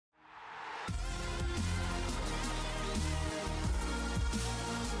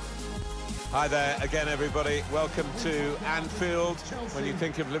Hi there again, everybody. Welcome to Anfield. When you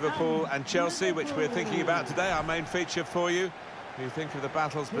think of Liverpool and Chelsea, which we're thinking about today, our main feature for you, you think of the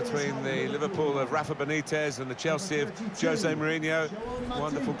battles between the Liverpool of Rafa Benitez and the Chelsea of Jose Mourinho.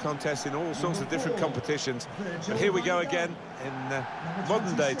 Wonderful contests in all sorts of different competitions. But here we go again in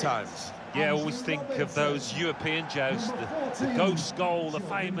modern-day times. Yeah, I always think of those European jousts, the ghost goal, the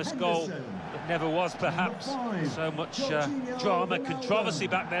famous goal that never was, perhaps. So much drama, controversy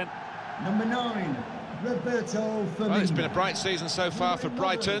back then. Number 9, Roberto Firmino. Well, it's been a bright season so far for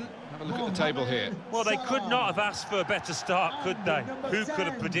Brighton. Have a look at the table here. Well, they could not have asked for a better start, could they? Who could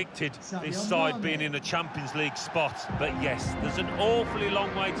have predicted this side being in a Champions League spot? But yes, there's an awfully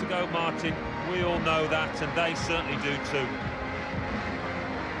long way to go, Martin. We all know that, and they certainly do too.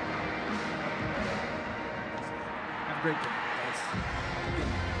 Have a great day.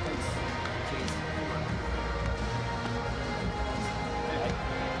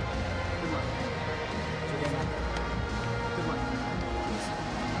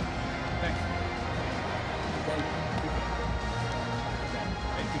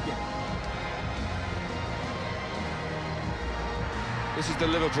 This is the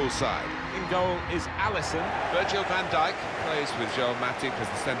Liverpool side. In goal is Alisson. Virgil van Dijk plays with Joel Matip as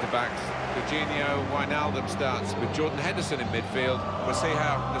the centre-backs. Jorginho Wijnaldum starts with Jordan Henderson in midfield. We'll see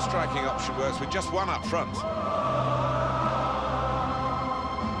how the striking option works with just one up front.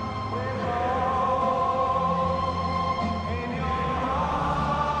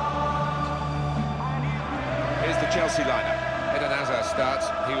 Here's the Chelsea lineup. Eden Hazard starts.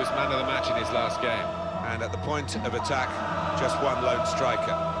 He was man of the match in his last game. And at the point of attack, just one lone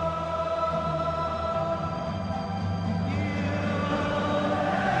striker.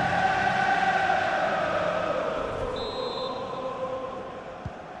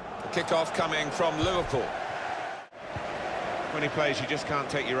 The kick-off coming from Liverpool. When he plays, you just can't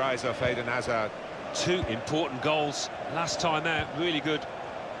take your eyes off Eden Hazard. 2 important goals last time out, really good.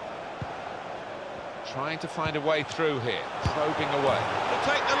 Trying to find a way through here, probing away. To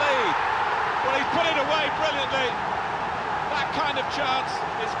take the lead. Well, he's put it away brilliantly. That kind of chance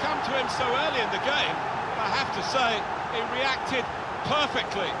has come to him so early in the game. I have to say, he reacted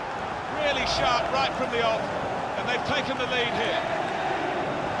perfectly. Really sharp right from the off, and they've taken the lead here.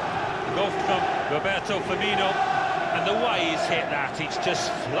 Goal from Roberto Firmino, and the way he's hit that, it's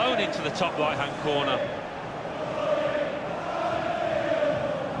just flown into the top right-hand corner.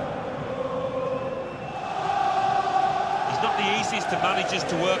 Not the easiest of managers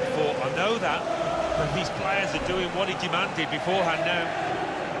to work for, I know that, but these players are doing what he demanded beforehand now.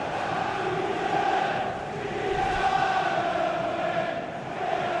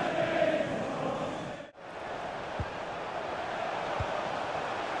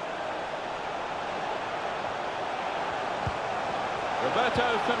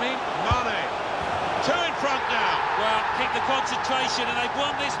 Roberto Firmino. Mane. 2 in front now. Well, keep the concentration, and they've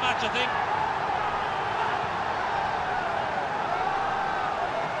won this match, I think.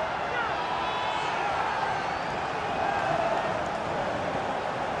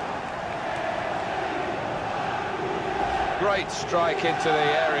 Great strike into the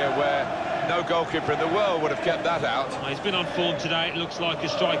area where no goalkeeper in the world would have kept that out. He's been on form today. It looks like a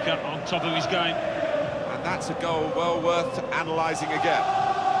striker on top of his game. And that's a goal well worth analysing again.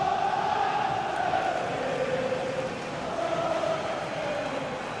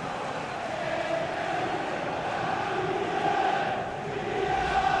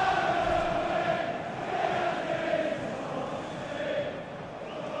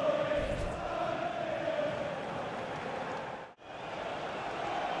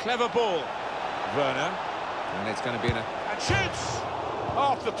 Clever ball. Werner. And it's going to be in a... And shoots!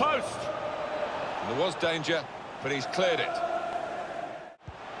 Off the post. There was danger, but he's cleared it.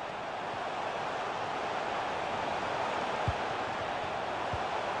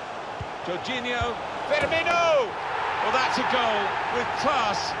 Jorginho. Firmino! Well, that's a goal with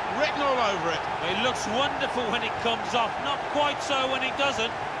class written all over it. It looks wonderful when it comes off, not quite so when it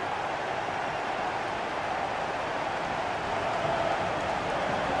doesn't.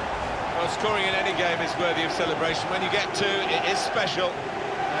 Well, scoring in any game is worthy of celebration. When you get 2, it is special.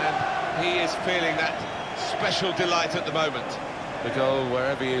 And he is feeling that special delight at the moment. The goal,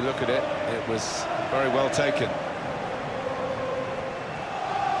 wherever you look at it, it was very well taken.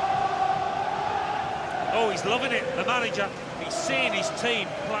 Oh, he's loving it, the manager. He's seeing his team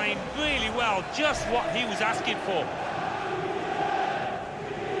playing really well, just what he was asking for.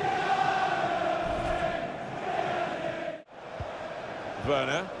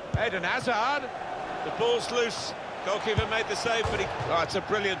 Werner. Eden Hazard. The ball's loose. Goalkeeper made the save, but it's a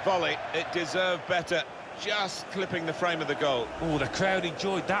brilliant volley. It deserved better. just clipping the frame of the goal. Oh, the crowd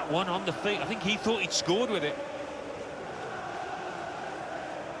enjoyed that one on the feet. I think he thought he'd scored with it.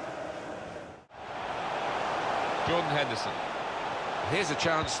 Jordan Henderson. Here's a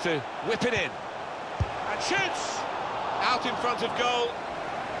chance to whip it in. And shoots! Out in front of goal.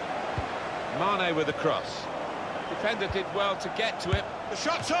 Mane with the cross. Defender did well to get to it. The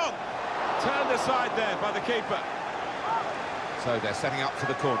shot's on! Turned aside there by the keeper. So they're setting up for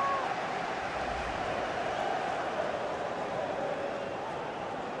the corner.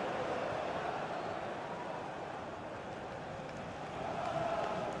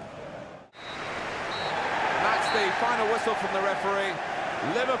 That's the final whistle from the referee.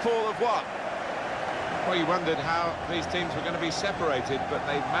 Liverpool have won. Well, you wondered how these teams were going to be separated, but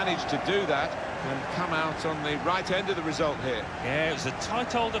they've managed to do that and come out on the right end of the result here. Yeah, it was a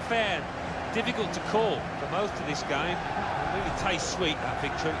tight old affair. Difficult to call for most of this game. It really tastes sweet, that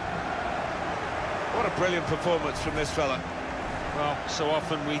victory. What a brilliant performance from this fella. Well, so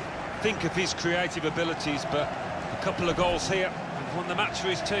often we think of his creative abilities, but a couple of goals here have won the match for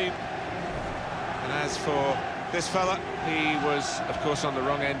his team. And as for this fella, he was, of course, on the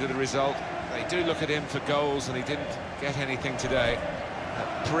wrong end of the result. They do look at him for goals, and he didn't get anything today.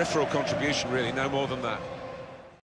 A peripheral contribution, really, no more than that.